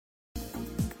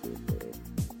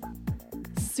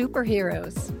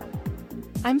superheroes.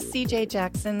 I'm CJ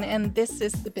Jackson, and this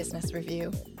is the Business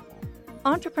Review.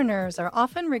 Entrepreneurs are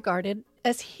often regarded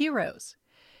as heroes,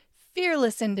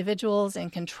 fearless individuals in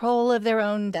control of their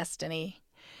own destiny.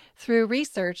 Through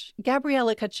research,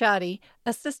 Gabriela Cacciootti,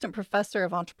 assistant professor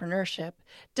of entrepreneurship,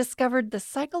 discovered the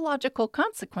psychological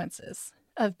consequences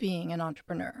of being an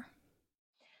entrepreneur.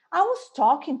 I was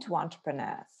talking to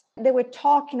entrepreneurs. They were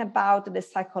talking about the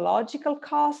psychological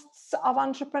costs of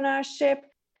entrepreneurship.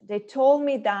 They told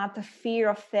me that the fear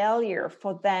of failure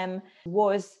for them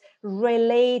was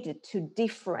related to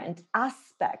different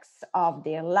aspects of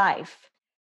their life.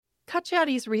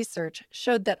 Cacciotti's research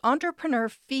showed that entrepreneur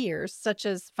fears such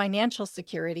as financial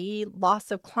security,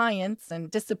 loss of clients, and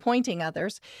disappointing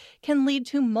others can lead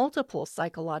to multiple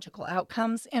psychological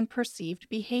outcomes and perceived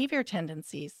behavior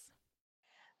tendencies.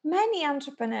 Many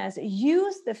entrepreneurs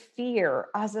use the fear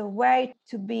as a way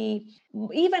to be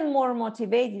even more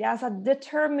motivated, as a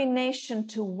determination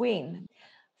to win.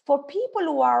 For people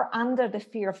who are under the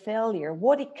fear of failure,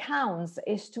 what it counts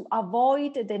is to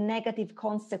avoid the negative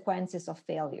consequences of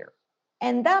failure.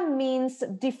 And that means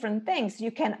different things.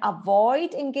 You can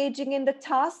avoid engaging in the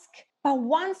task, but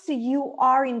once you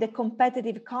are in the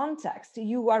competitive context,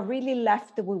 you are really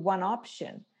left with one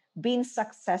option: being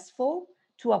successful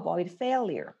to avoid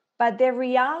failure. But the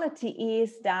reality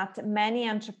is that many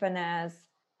entrepreneurs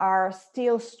are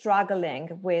still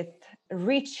struggling with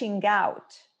reaching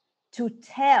out to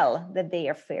tell that they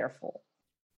are fearful.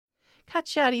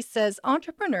 Cacciootti says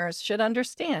entrepreneurs should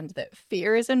understand that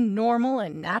fear is a normal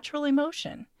and natural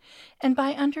emotion, and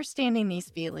by understanding these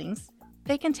feelings,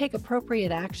 they can take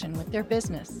appropriate action with their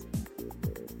business.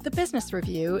 The Business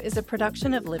Review is a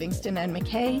production of Livingston and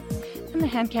McKay and the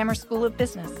Hankamer School of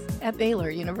Business at Baylor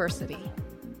University.